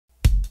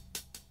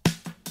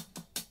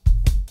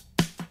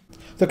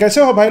तो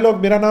कैसे हो भाई लोग,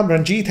 मेरा नाम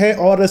रंजीत है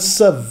और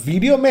इस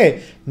वीडियो में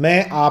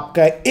मैं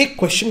आपका एक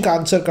क्वेश्चन का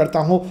आंसर करता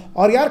हूं।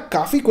 और यार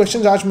काफ़ी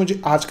क्वेश्चंस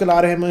आजकल आ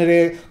रहे हैं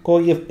मेरे को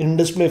ये इन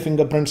डिस्प्ले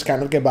फिंगरप्रिंट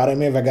स्कैनर के बारे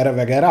में वगैरह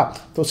वगैरह,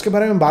 तो उसके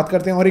बारे में बात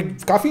करते हैं। और एक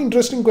काफ़ी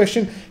इंटरेस्टिंग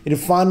क्वेश्चन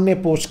इरफान ने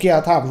पोस्ट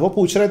किया था। वो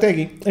पूछ रहे थे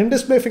कि इन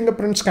डिस्प्ले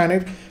फिंगरप्रिंट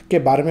स्कैनर के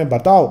बारे में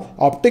बताओ,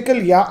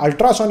 ऑप्टिकल या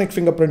अल्ट्रासोनिक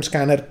फिंगरप्रिंट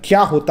स्कैनर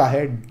क्या होता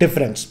है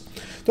डिफरेंस।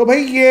 तो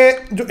भाई ये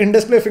जो इन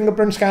डिस्प्ले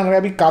फिंगरप्रिंट स्कैनर है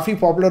अभी काफ़ी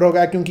पॉपुलर हो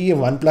गया क्योंकि ये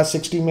OnePlus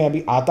 60 में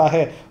अभी आता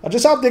है। और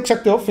जैसा आप देख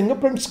सकते हो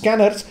फिंगरप्रिंट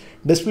स्कैनर्स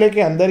डिस्प्ले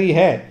के अंदर ही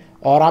है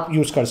और आप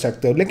यूज़ कर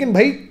सकते हो। लेकिन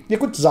भाई ये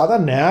कुछ ज़्यादा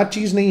नया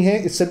चीज़ नहीं है,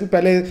 इससे भी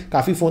पहले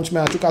काफ़ी फ़ोन्स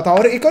में आ चुका था।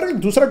 और एक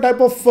दूसरा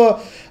टाइप ऑफ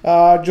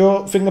जो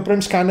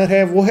फिंगरप्रिंट स्कैनर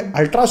है वो है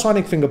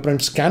अल्ट्रासोनिक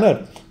फिंगरप्रिंट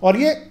स्कैनर, और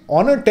ये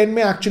Honor 10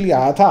 में एक्चुअली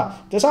आया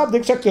था। जैसा आप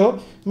देख सकते हो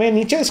मैं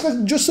नीचे इसका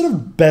जो सिर्फ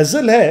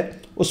बेजल है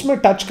उसमें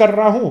टच कर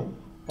रहा हूँ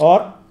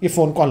और ये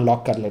फ़ोन को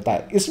अनलॉक कर लेता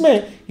है।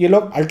 इसमें ये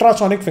लोग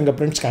अल्ट्रासोनिक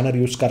फिंगरप्रिंट स्कैनर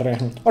यूज़ कर रहे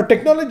हैं और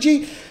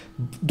टेक्नोलॉजी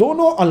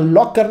दोनों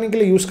अनलॉक करने के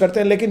लिए यूज़ करते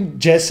हैं, लेकिन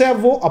जैसे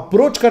वो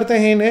अप्रोच करते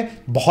हैं इन्हें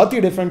बहुत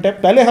ही डिफरेंट है।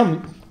 पहले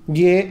हम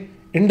ये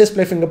इन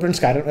डिस्प्ले फिंगरप्रिंट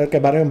स्कैनर के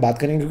बारे में बात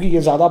करेंगे क्योंकि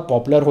ये ज़्यादा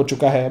पॉपुलर हो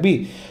चुका है अभी।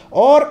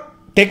 और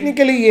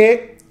टेक्निकली ये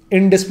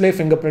इन डिस्प्ले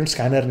फिंगरप्रिंट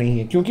स्कैनर नहीं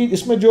है क्योंकि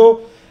इसमें जो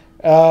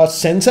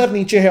सेंसर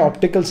नीचे है,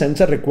 ऑप्टिकल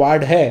सेंसर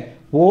रिक्वायर्ड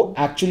है, वो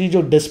एक्चुअली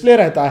जो डिस्प्ले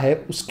रहता है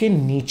उसके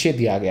नीचे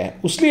दिया गया है।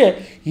 इसलिए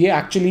ये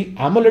एक्चुअली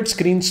एमोलेड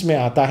स्क्रीन्स में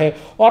आता है।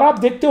 और आप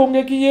देखते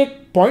होंगे कि ये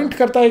पॉइंट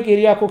करता है एक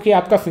एरिया को कि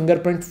आपका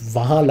फिंगरप्रिंट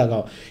वहाँ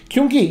लगाओ,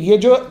 क्योंकि ये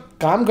जो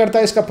काम करता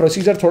है इसका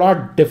प्रोसीजर थोड़ा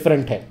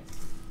डिफरेंट है।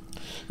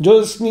 जो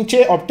इस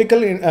नीचे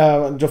ऑप्टिकल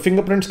जो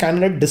फिंगरप्रिंट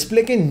स्कैनर है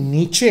डिस्प्ले के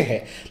नीचे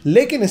है,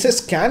 लेकिन इसे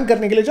स्कैन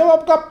करने के लिए जब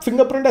आपका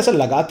फिंगरप्रिंट ऐसे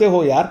लगाते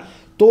हो यार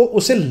तो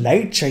उसे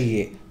लाइट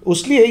चाहिए।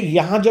 इसलिए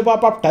यहाँ जब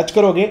आप टच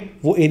करोगे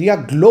वो एरिया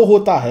ग्लो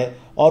होता है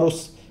और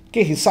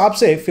उसके हिसाब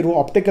से फिर वो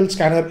ऑप्टिकल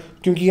स्कैनर,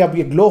 क्योंकि अब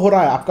ये ग्लो हो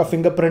रहा है, आपका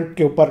फिंगरप्रिंट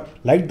के ऊपर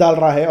लाइट डाल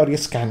रहा है और ये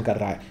स्कैन कर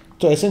रहा है,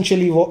 तो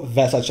एसेंशियली वो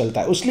वैसा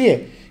चलता है। इसलिए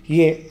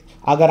ये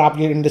अगर आप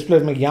ये इन डिस्प्ले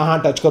में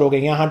यहाँ टच करोगे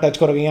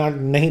यहाँ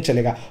नहीं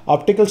चलेगा।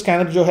 ऑप्टिकल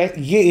स्कैनर जो है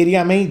ये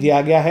एरिया में ही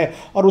दिया गया है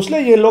और इसलिए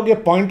ये लोग ये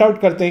पॉइंट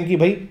आउट करते हैं कि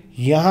भाई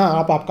यहाँ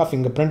आप आपका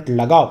फिंगरप्रिंट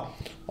लगाओ।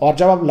 और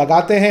जब आप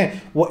लगाते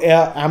हैं वो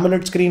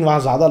एमोलेड स्क्रीन वहाँ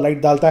ज़्यादा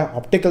लाइट डालता है,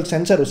 ऑप्टिकल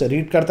सेंसर उसे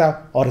रीड करता है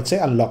और इसे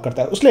अनलॉक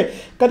करता है। इसलिए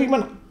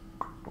करीबन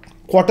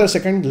क्वार्टर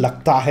सेकंड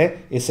लगता है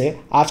इसे।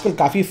 आजकल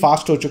काफ़ी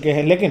फास्ट हो चुके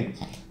हैं, लेकिन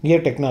ये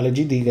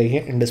टेक्नोलॉजी दी गई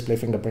है इन डिस्प्ले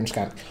फिंगरप्रिंट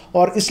स्कैनर।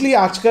 और इसलिए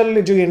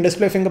आजकल जो इन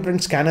डिस्प्ले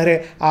फिंगरप्रिंट स्कैनर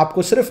है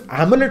आपको सिर्फ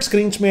एमोलेड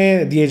स्क्रीन्स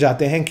में दिए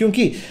जाते हैं,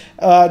 क्योंकि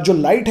जो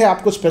लाइट है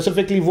आपको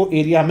स्पेसिफिकली वो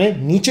एरिया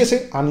में नीचे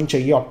से आनी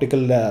चाहिए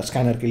ऑप्टिकल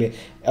स्कैनर के लिए।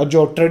 और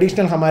जो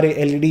ट्रेडिशनल हमारे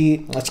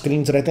LED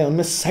स्क्रीन्स रहते हैं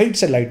उनमें साइड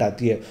से लाइट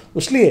आती है,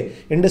 इसलिए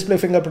इन डिस्प्ले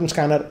फिंगरप्रिंट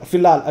स्कैनर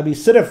फिलहाल अभी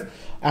सिर्फ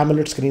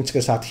एमोलेड स्क्रीन्स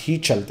के साथ ही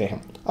चलते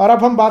हैं। और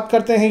अब हम बात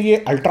करते हैं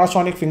ये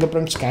अल्ट्रासोनिक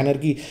फिंगरप्रिंट स्कैनर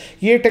की।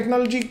 ये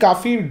टेक्नोलॉजी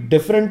काफ़ी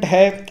डिफरेंट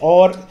है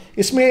और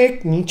इसमें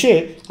एक नीचे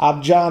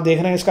आप जहाँ देख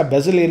रहे हैं इसका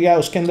बेजल एरिया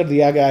उसके अंदर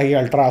दिया गया है ये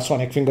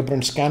अल्ट्रासोनिक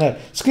फिंगरप्रिंट स्कैनर,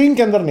 स्क्रीन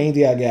के अंदर नहीं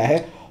दिया गया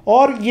है।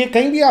 और ये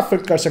कहीं भी आप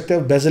फिट कर सकते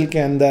हो बेजल के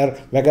अंदर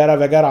वगैरह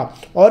वगैरह।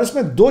 और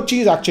इसमें दो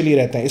चीज़ एक्चुअली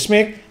रहते हैं, इसमें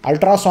एक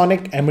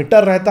अल्ट्रासोनिक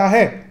एमिटर रहता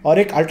है और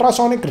एक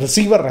अल्ट्रासोनिक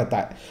रिसीवर रहता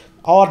है।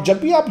 और जब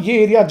भी आप ये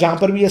एरिया जहाँ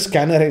पर भी ये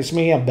स्कैनर है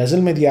इसमें या बेजल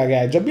में दिया गया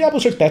है, जब भी आप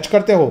उसे टच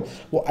करते हो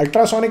वो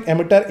अल्ट्रासोनिक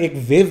एमिटर एक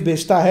वेव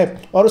भेजता है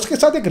और उसके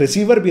साथ एक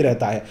रिसीवर भी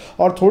रहता है।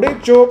 और थोड़े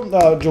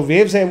जो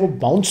वेव्स हैं वो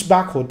बाउंस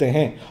बैक होते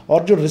हैं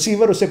और जो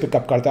रिसीवर उसे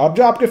पिकअप करता है और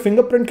जो आपके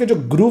फिंगरप्रिंट के जो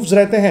ग्रूव्स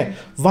रहते हैं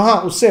वहाँ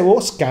उससे वो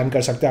स्कैन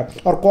कर सकते हैं।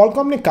 और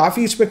क्वालकॉम ने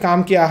काफ़ी इस पर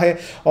काम किया है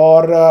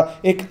और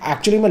एक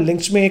एक्चुअली मैं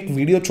लिंक्स में एक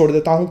वीडियो छोड़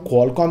देता हूँ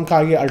क्वालकॉम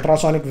का ये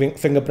अल्ट्रासोनिक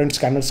फिंगरप्रिंट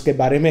स्कैनर्स के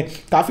बारे में।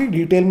 काफ़ी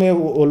डिटेल में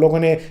वो लोगों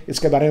ने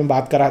इसके बारे में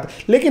बात करा था।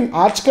 लेकिन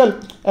आजकल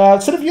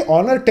सिर्फ ये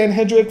Honor 10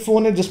 है जो एक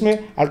फ़ोन है जिसमें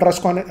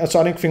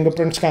ultrasonic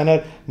fingerprint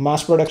scanner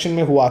mass production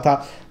में हुआ था।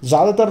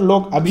 ज़्यादातर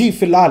लोग अभी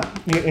फ़िलहाल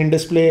ये इन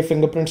डिस्प्ले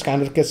फिंगरप्रिंट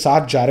स्कैनर के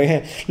साथ जा रहे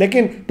हैं,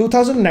 लेकिन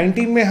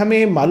 2019 में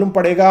हमें मालूम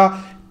पड़ेगा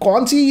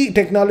कौन सी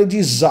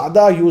टेक्नोलॉजी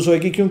ज़्यादा यूज़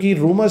होएगी, क्योंकि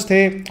रूमर्स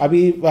थे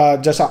अभी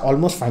जैसा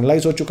ऑलमोस्ट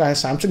फाइनलाइज हो चुका है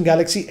सैमसंग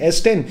गैलेक्सी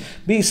S10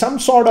 भी some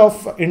sort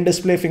of in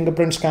display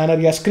fingerprint scanner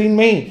या स्क्रीन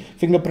में ही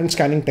फिंगरप्रिंट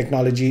स्कैनिंग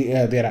टेक्नोलॉजी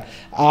दे रहा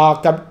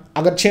है।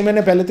 अगर 6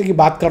 महीने पहले तक की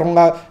बात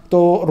करूंगा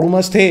तो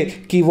रूमर्स थे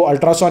कि वो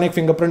अल्ट्रासोनिक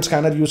फिंगरप्रिंट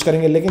स्कैनर यूज़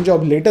करेंगे, लेकिन जो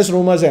अब लेटेस्ट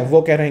रूमर्स हैं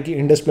वो कह रहे हैं कि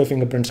in display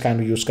fingerprint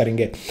scanner use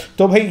करेंगे।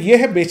 तो भाई ये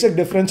है बेसिक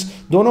डिफरेंस,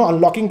 दोनों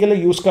अनलॉकिंग के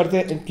लिए यूज़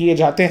किए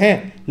जाते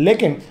हैं,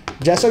 लेकिन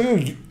जैसा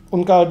कि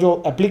उनका जो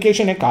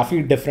एप्लीकेशन है काफ़ी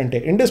डिफरेंट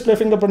है। In display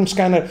fingerprint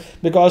scanner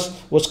because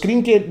वो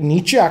स्क्रीन के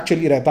नीचे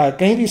एक्चुअली रहता है,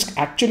 कहीं भी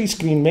एक्चुअली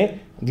स्क्रीन में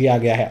दिया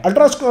गया है।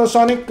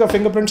 अल्ट्रासोनिक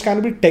फिंगरप्रिंट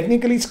स्कैनर भी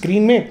टेक्निकली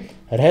स्क्रीन में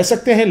रह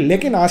सकते हैं,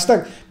 लेकिन आज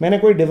तक मैंने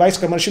कोई डिवाइस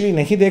कमर्शियली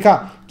नहीं देखा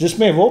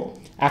जिसमें वो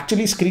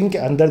एक्चुअली स्क्रीन के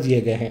अंदर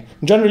दिए गए हैं,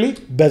 जनरली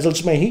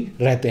बेजल्स में ही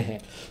रहते हैं।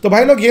 तो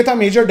भाई लोग ये था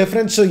मेजर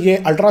डिफरेंस ये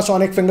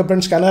अल्ट्रासोनिक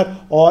फिंगरप्रिंट स्कैनर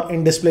और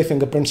इन डिस्प्ले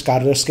फिंगरप्रिंट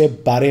स्कैनर्स के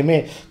बारे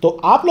में। तो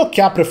आप लोग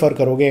क्या प्रेफर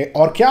करोगे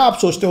और क्या आप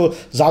सोचते हो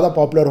ज़्यादा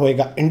पॉपुलर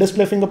होएगा, इन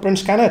डिस्प्ले फिंगरप्रिंट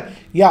स्कैनर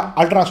या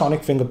अल्ट्रासोनिक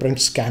फिंगरप्रिंट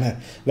स्कैनर?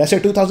 वैसे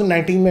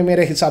 2019 में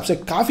मेरे हिसाब से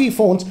काफ़ी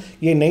फ़ोन्स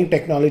ये नई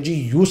टेक्नोलॉजी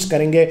यूज़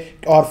करेंगे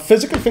और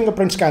फिजिकल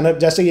फिंगरप्रिंट स्कैनर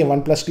जैसे ये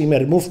OnePlus T में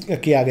रिमूव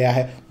किया गया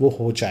है वो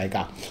हो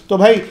जाएगा। तो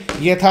भाई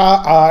ये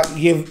था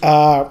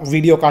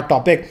वीडियो का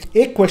टॉपिक।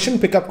 एक क्वेश्चन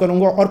पिकअप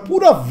करूंगा और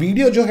पूरा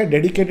वीडियो जो है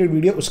डेडिकेटेड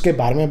वीडियो उसके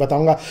बारे में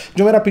बताऊंगा।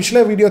 जो मेरा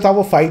पिछले वीडियो था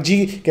वो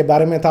 5G के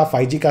बारे में था,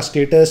 5G का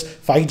स्टेटस,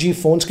 5G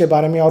फोन्स के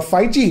बारे में और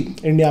 5G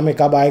इंडिया में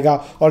कब आएगा,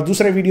 और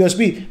दूसरे वीडियोस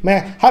भी मैं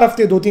हर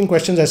हफ्ते 2-3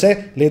 क्वेश्चन ऐसे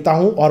लेता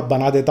हूं और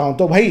बना देता हूं।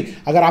 तो भाई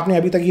अगर आपने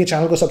अभी तक ये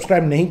चैनल को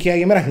सब्सक्राइब नहीं किया,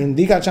 ये मेरा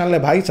हिंदी का चैनल है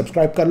भाई,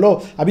 सब्सक्राइब कर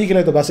लो। अभी के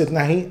लिए तो बस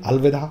इतना ही,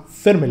 अलविदा,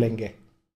 फिर मिलेंगे।